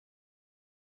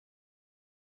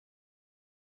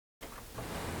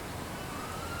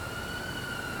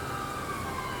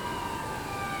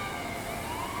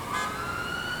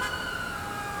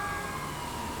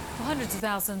Hundreds of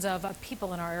thousands of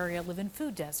people in our area live in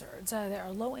food deserts. There are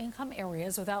low-income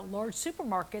areas without large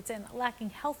supermarkets and lacking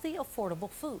healthy, affordable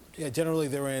food. Yeah, generally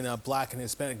they're in Black and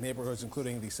Hispanic neighborhoods,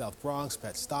 including the South Bronx,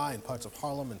 Bed-Stuy, and parts of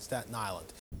Harlem and Staten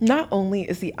Island. Not only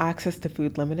is the access to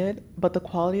food limited, but the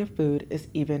quality of food is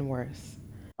even worse.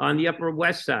 On the Upper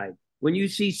West Side, when you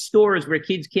see stores where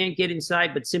kids can't get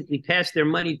inside but simply pass their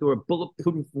money through a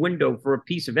bulletproof window for a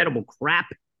piece of edible crap,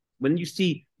 when you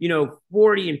see,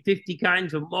 40 and 50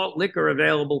 kinds of malt liquor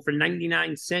available for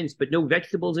 99 cents, but no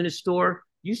vegetables in a store,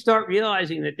 you start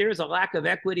realizing that there's a lack of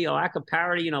equity, a lack of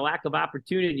parity, and a lack of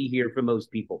opportunity here for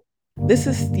most people. This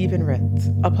is Stephen Ritz,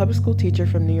 a public school teacher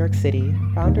from New York City,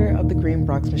 founder of the Green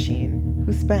Bronx Machine,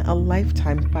 who spent a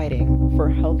lifetime fighting for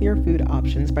healthier food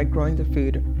options by growing the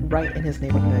food right in his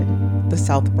neighborhood, the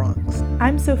South Bronx.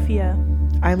 I'm Sophia.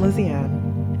 I'm Lizzie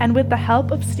Ann. And with the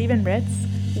help of Stephen Ritz,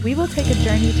 we will take a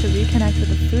journey to reconnect with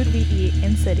the food we eat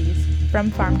in cities, from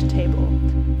farm to table.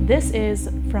 This is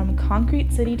From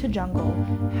Concrete City to Jungle,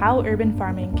 How Urban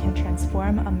Farming Can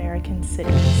Transform American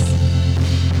Cities.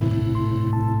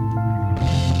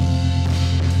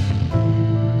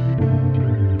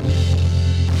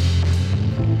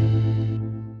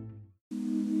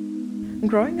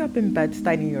 Growing up in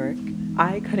Bed-Stuy, New York,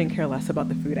 I couldn't care less about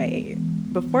the food I ate.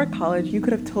 Before college, you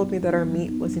could have told me that our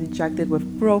meat was injected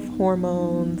with growth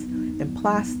hormones and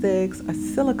plastics, a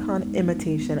silicone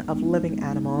imitation of living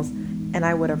animals, and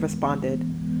I would have responded,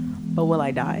 but will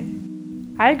I die?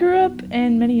 I grew up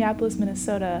in Minneapolis,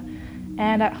 Minnesota,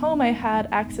 and at home I had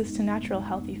access to natural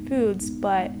healthy foods,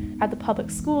 but at the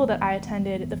public school that I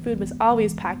attended, the food was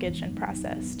always packaged and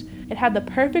processed. It had the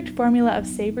perfect formula of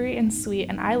savory and sweet,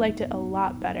 and I liked it a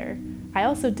lot better. I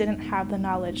also didn't have the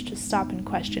knowledge to stop and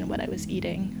question what I was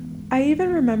eating. I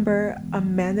even remember a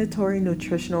mandatory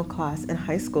nutritional class in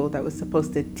high school that was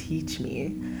supposed to teach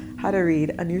me how to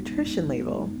read a nutrition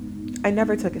label. I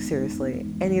never took it seriously,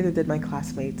 and neither did my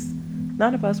classmates.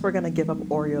 None of us were going to give up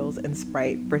Oreos and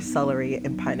Sprite for celery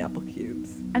and pineapple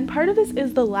cubes. And part of this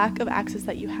is the lack of access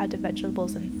that you had to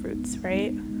vegetables and fruits,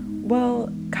 right? Well,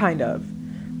 kind of.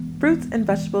 Fruits and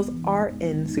vegetables are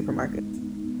in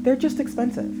supermarkets. They're just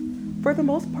expensive. For the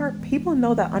most part, people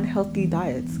know that unhealthy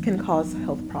diets can cause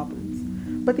health problems,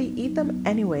 but they eat them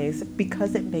anyways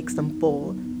because it makes them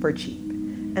full for cheap.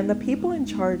 And the people in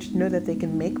charge know that they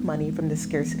can make money from the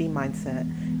scarcity mindset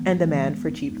and demand for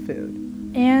cheap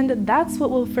food. And that's what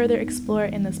we'll further explore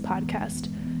in this podcast,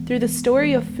 through the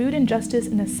story of food injustice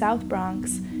in the South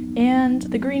Bronx and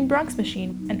the Green Bronx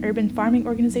Machine, an urban farming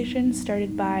organization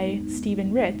started by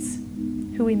Stephen Ritz,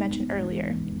 who we mentioned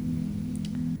earlier.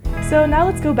 So now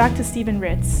let's go back to Stephen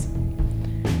Ritz.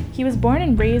 He was born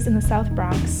and raised in the South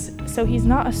Bronx, so he's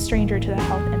not a stranger to the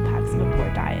health impacts of a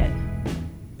poor diet.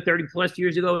 30 plus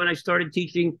years ago when I started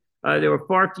teaching, there were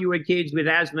far fewer kids with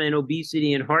asthma and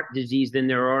obesity and heart disease than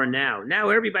there are now. Now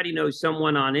everybody knows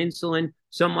someone on insulin,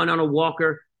 someone on a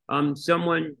walker,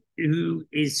 someone who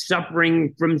is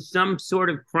suffering from some sort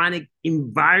of chronic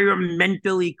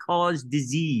environmentally caused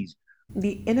disease.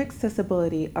 The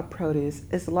inaccessibility of produce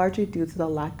is largely due to the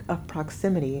lack of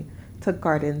proximity to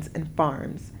gardens and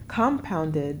farms,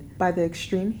 compounded by the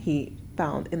extreme heat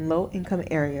found in low-income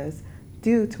areas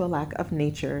due to a lack of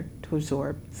nature to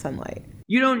absorb sunlight.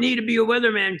 You don't need to be a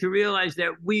weatherman to realize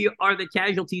that we are the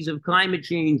casualties of climate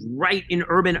change right in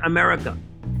urban America.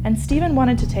 And Stephen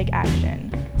wanted to take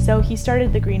action, so he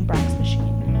started the Green Bronx Machine.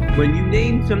 When you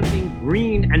name something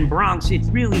green and Bronx, it's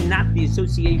really not the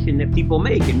association that people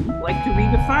make, and we'd like to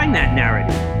redefine that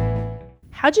narrative.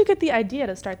 How'd you get the idea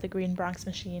to start the Green Bronx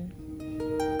Machine?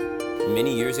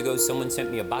 Many years ago, someone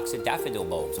sent me a box of daffodil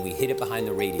bulbs, and we hid it behind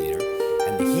the radiator,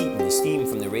 and the heat and the steam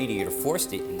from the radiator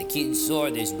forced it, and the kids saw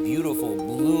this beautiful,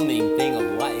 blooming thing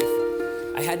of life.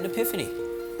 I had an epiphany.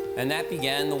 And that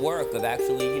began the work of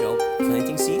actually,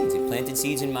 planting seeds. It planted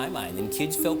seeds in my mind, and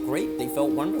kids felt great. They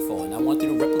felt wonderful, and I wanted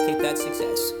to replicate that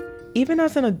success. Even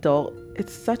as an adult,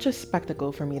 it's such a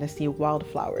spectacle for me to see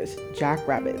wildflowers,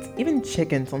 jackrabbits, even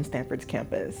chickens on Stanford's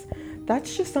campus.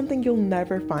 That's just something you'll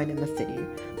never find in the city.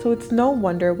 So it's no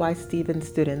wonder why Stephen's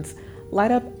students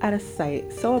light up at a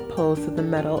site so opposed to the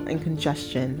metal and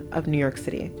congestion of New York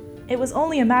City. It was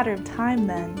only a matter of time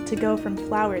then to go from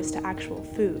flowers to actual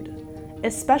food,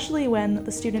 especially when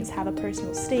the students have a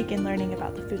personal stake in learning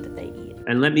about the food that they eat.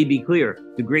 And let me be clear,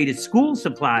 the greatest school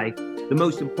supply, the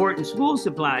most important school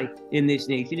supply in this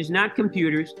nation is not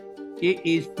computers, it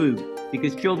is food,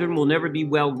 because children will never be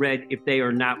well-read if they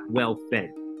are not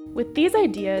well-fed. With these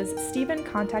ideas, Stephen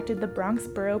contacted the Bronx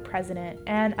Borough president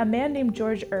and a man named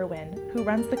George Irwin, who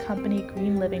runs the company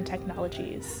Green Living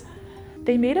Technologies.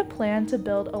 They made a plan to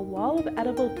build a wall of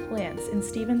edible plants in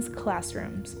Stephen's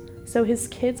classrooms, so his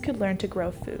kids could learn to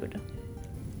grow food.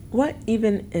 What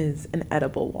even is an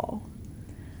edible wall?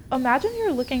 Imagine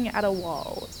you're looking at a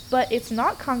wall, but it's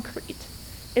not concrete.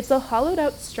 It's a hollowed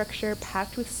out structure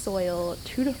packed with soil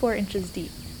 2 to 4 inches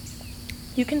deep.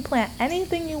 You can plant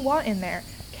anything you want in there: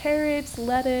 carrots,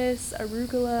 lettuce,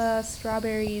 arugula,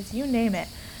 strawberries, you name it.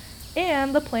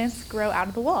 And the plants grow out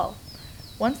of the wall.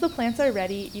 Once the plants are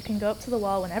ready, you can go up to the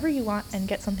wall whenever you want and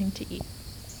get something to eat.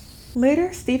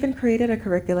 Later, Stephen created a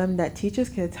curriculum that teaches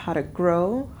kids how to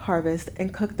grow, harvest,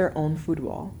 and cook their own food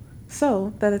wall,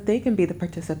 so that they can be the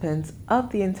participants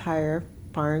of the entire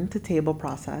farm-to-table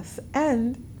process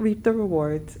and reap the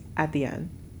rewards at the end.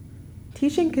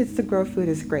 Teaching kids to grow food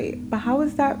is great, but how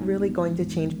is that really going to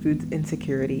change food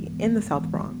insecurity in the South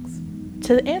Bronx?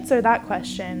 To answer that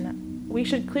question, we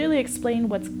should clearly explain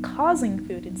what's causing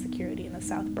food insecurity in the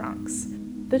South Bronx.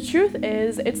 The truth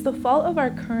is, it's the fault of our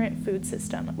current food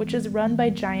system, which is run by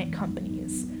giant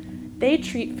companies. They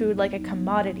treat food like a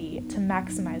commodity to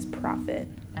maximize profit.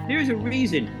 There's a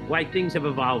reason why things have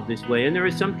evolved this way, and there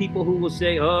are some people who will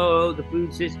say, oh, the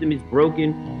food system is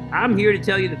broken. I'm here to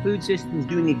tell you the food system is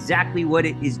doing exactly what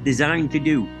it is designed to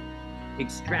do.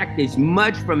 Extract as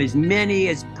much from as many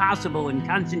as possible and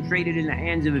concentrate it in the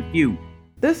hands of a few.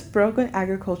 This broken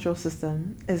agricultural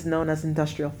system is known as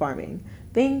industrial farming.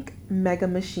 Think mega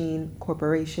machine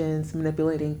corporations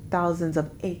manipulating thousands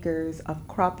of acres of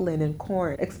cropland and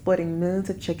corn, exploiting millions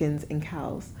of chickens and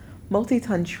cows,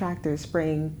 multi-ton tractors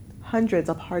spraying hundreds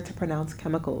of hard-to-pronounce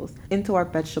chemicals into our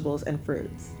vegetables and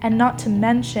fruits. And not to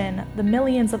mention the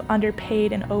millions of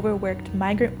underpaid and overworked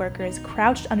migrant workers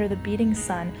crouched under the beating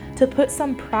sun to put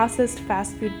some processed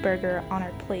fast food burger on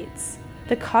our plates.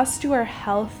 The cost to our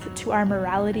health, to our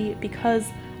morality, because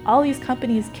all these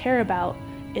companies care about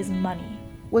is money.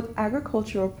 With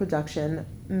agricultural production,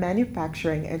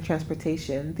 manufacturing, and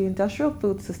transportation, the industrial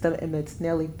food system emits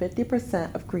nearly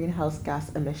 50% of greenhouse gas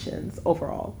emissions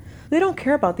overall. They don't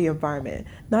care about the environment,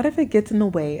 not if it gets in the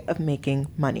way of making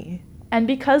money. And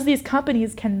because these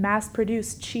companies can mass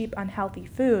produce cheap, unhealthy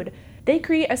food, they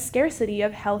create a scarcity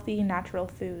of healthy, natural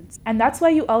foods. And that's why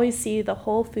you always see the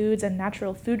Whole Foods and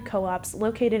natural food co-ops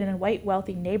located in white,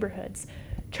 wealthy neighborhoods,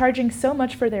 charging so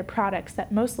much for their products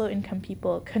that most low-income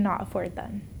people could not afford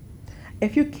them.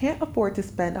 If you can't afford to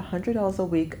spend $100 a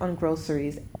week on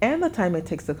groceries and the time it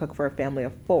takes to cook for a family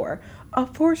of 4,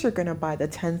 of course you're gonna buy the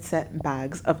 10-cent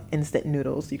bags of instant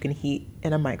noodles you can heat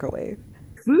in a microwave.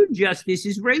 Food justice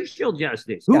is racial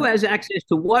justice. Who has access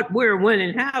to what, where, when,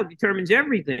 and how determines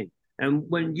everything. And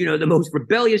when, the most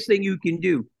rebellious thing you can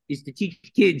do is to teach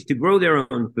kids to grow their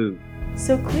own food.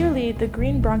 So clearly, the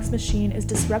Green Bronx machine is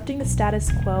disrupting the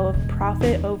status quo of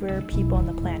profit over people on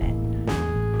the planet.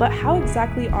 But how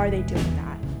exactly are they doing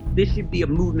that? This should be a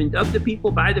movement of the people,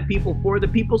 by the people, for the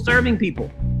people, serving people.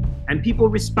 And people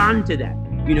respond to that.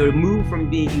 To move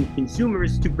from being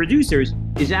consumers to producers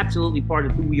is absolutely part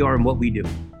of who we are and what we do.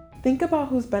 Think about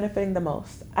who's benefiting the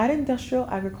most. At industrial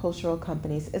agricultural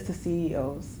companies, it's the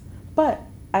CEOs. But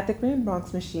at the Green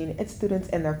Bronx machine, it's students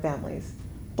and their families.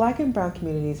 Black and brown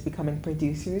communities becoming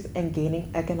producers and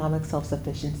gaining economic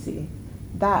self-sufficiency.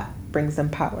 That brings them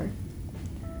power.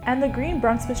 And the Green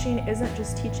Bronx machine isn't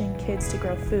just teaching kids to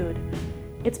grow food.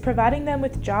 It's providing them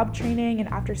with job training and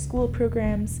after-school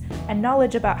programs and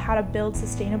knowledge about how to build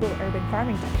sustainable urban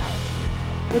farming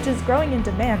technology, which is growing in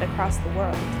demand across the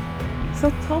world.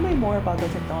 So tell me more about the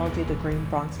technology the Green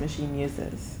Bronx machine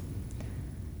uses.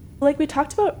 Like we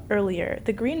talked about earlier,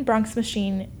 the Green Bronx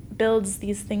machine builds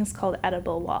these things called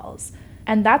edible walls.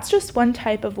 And that's just one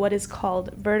type of what is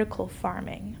called vertical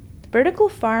farming. Vertical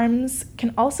farms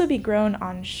can also be grown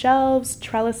on shelves,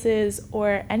 trellises,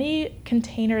 or any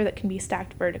container that can be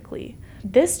stacked vertically.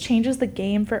 This changes the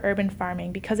game for urban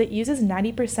farming because it uses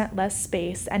 90% less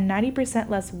space and 90%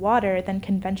 less water than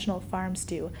conventional farms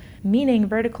do, meaning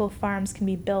vertical farms can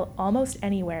be built almost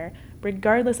anywhere,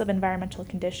 regardless of environmental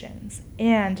conditions,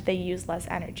 and they use less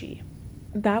energy.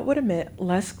 That would emit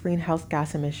less greenhouse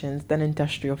gas emissions than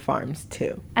industrial farms,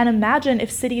 too. And imagine if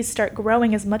cities start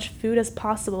growing as much food as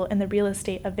possible in the real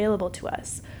estate available to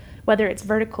us, whether it's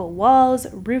vertical walls,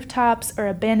 rooftops, or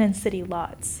abandoned city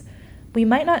lots. We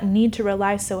might not need to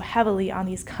rely so heavily on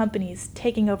these companies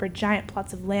taking over giant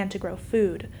plots of land to grow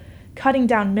food, cutting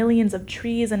down millions of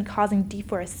trees and causing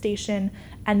deforestation,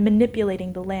 and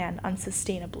manipulating the land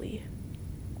unsustainably.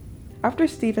 After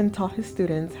Stephen taught his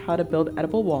students how to build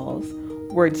edible walls,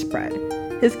 word spread.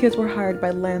 His kids were hired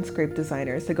by landscape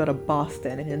designers to go to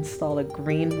Boston and install a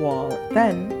green wall.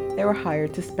 Then They were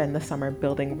hired to spend the summer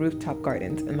building rooftop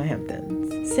gardens in the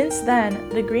Hamptons. Since then,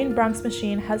 the Green Bronx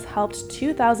Machine has helped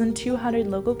 2,200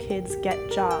 local kids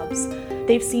get jobs.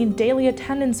 They've seen daily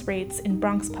attendance rates in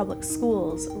Bronx public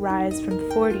schools rise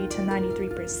from 40 to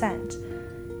 93%.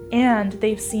 And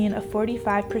they've seen a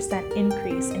 45%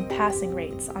 increase in passing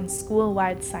rates on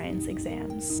school-wide science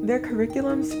exams. Their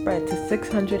curriculum spread to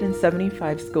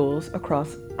 675 schools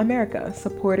across America,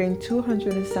 supporting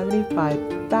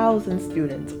 275,000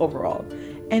 students overall,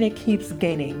 and it keeps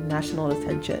gaining national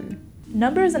attention.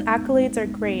 Numbers and accolades are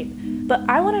great, but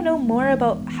I want to know more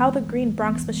about how the Green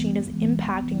Bronx Machine is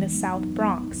impacting the South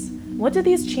Bronx. What do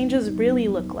these changes really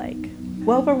look like?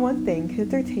 Well, for one thing,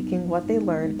 kids are taking what they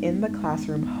learn in the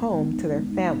classroom home to their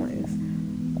families,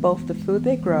 both the food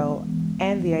they grow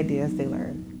and the ideas they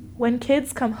learn. When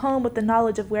kids come home with the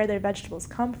knowledge of where their vegetables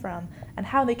come from and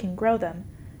how they can grow them,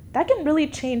 that can really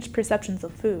change perceptions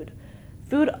of food.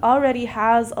 Food already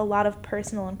has a lot of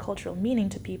personal and cultural meaning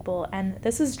to people, and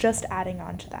this is just adding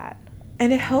on to that.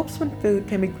 And it helps when food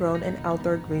can be grown in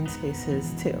outdoor green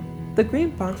spaces too. The Green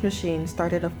Bronx Machine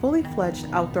started a fully fledged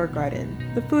outdoor garden,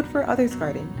 the Food for Others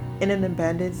garden, in an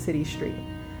abandoned city street.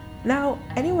 Now,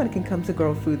 anyone can come to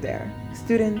grow food there.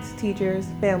 Students, teachers,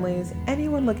 families,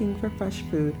 anyone looking for fresh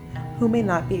food who may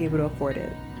not be able to afford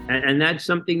it. And that's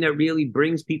something that really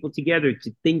brings people together,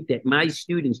 to think that my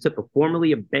students took a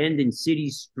formerly abandoned city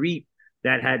street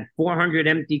that had 400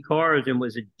 empty cars and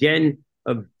was a den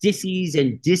of disease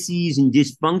and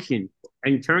dysfunction,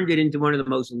 and turned it into one of the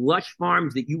most lush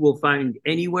farms that you will find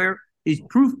anywhere, is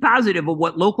proof positive of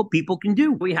what local people can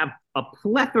do. We have a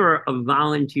plethora of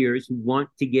volunteers who want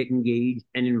to get engaged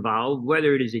and involved,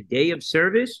 whether it is a day of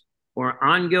service or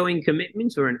ongoing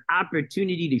commitments or an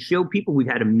opportunity to show people. We've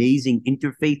had amazing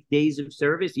interfaith days of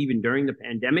service, even during the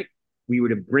pandemic. We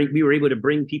were able to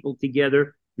bring people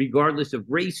together, regardless of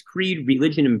race, creed,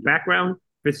 religion, and background,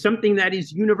 for something that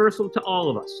is universal to all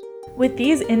of us. With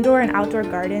these indoor and outdoor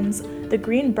gardens, the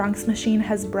Green Bronx Machine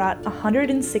has brought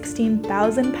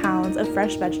 116,000 pounds of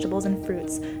fresh vegetables and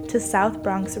fruits to South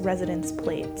Bronx residents'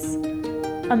 plates.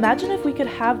 Imagine if we could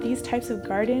have these types of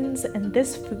gardens and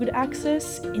this food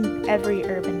access in every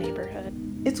urban neighborhood.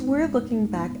 It's weird looking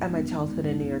back at my childhood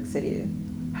in New York City,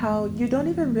 how you don't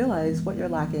even realize what you're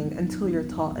lacking until you're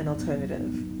taught an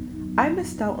alternative. I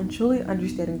missed out on truly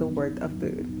understanding the worth of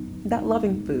food, that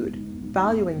loving food,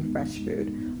 valuing fresh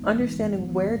food,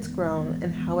 understanding where it's grown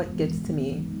and how it gets to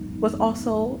me, was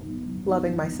also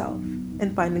loving myself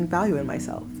and finding value in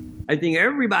myself. I think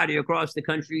everybody across the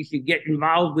country should get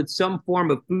involved with some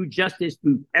form of food justice,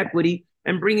 food equity,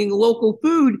 and bringing local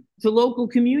food to local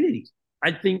communities.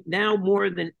 I think now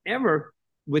more than ever,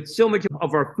 with so much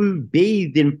of our food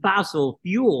bathed in fossil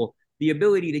fuel, the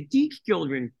ability to teach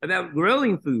children about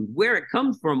growing food, where it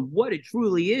comes from, what it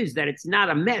truly is, that it's not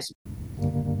a mess.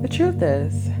 The truth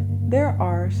is, there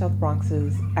are South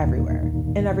Bronxes everywhere,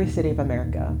 in every city of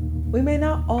America. We may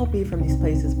not all be from these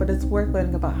places, but it's worth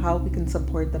learning about how we can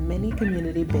support the many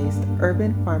community-based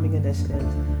urban farming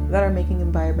initiatives that are making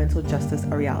environmental justice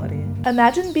a reality.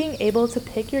 Imagine being able to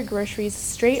pick your groceries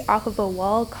straight off of a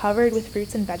wall covered with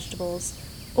fruits and vegetables,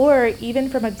 or even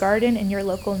from a garden in your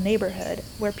local neighborhood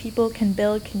where people can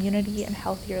build community and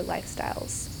healthier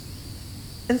lifestyles.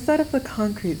 Instead of the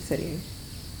concrete city,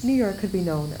 New York could be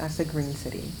known as the green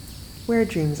city, where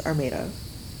dreams are made of.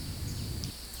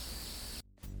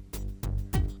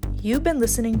 You've been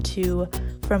listening to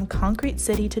From Concrete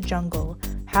City to Jungle,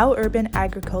 How Urban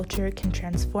Agriculture Can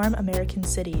Transform American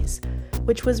Cities,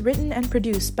 which was written and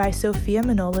produced by Sophia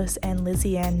Manolis and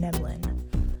Lizzie Ann Nemlin.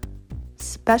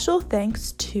 Special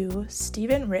thanks to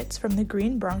Stephen Ritz from the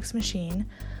Green Bronx Machine,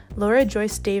 Laura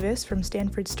Joyce Davis from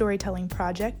Stanford Storytelling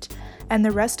Project, and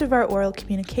the rest of our oral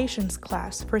communications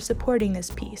class for supporting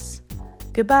this piece.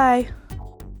 Goodbye!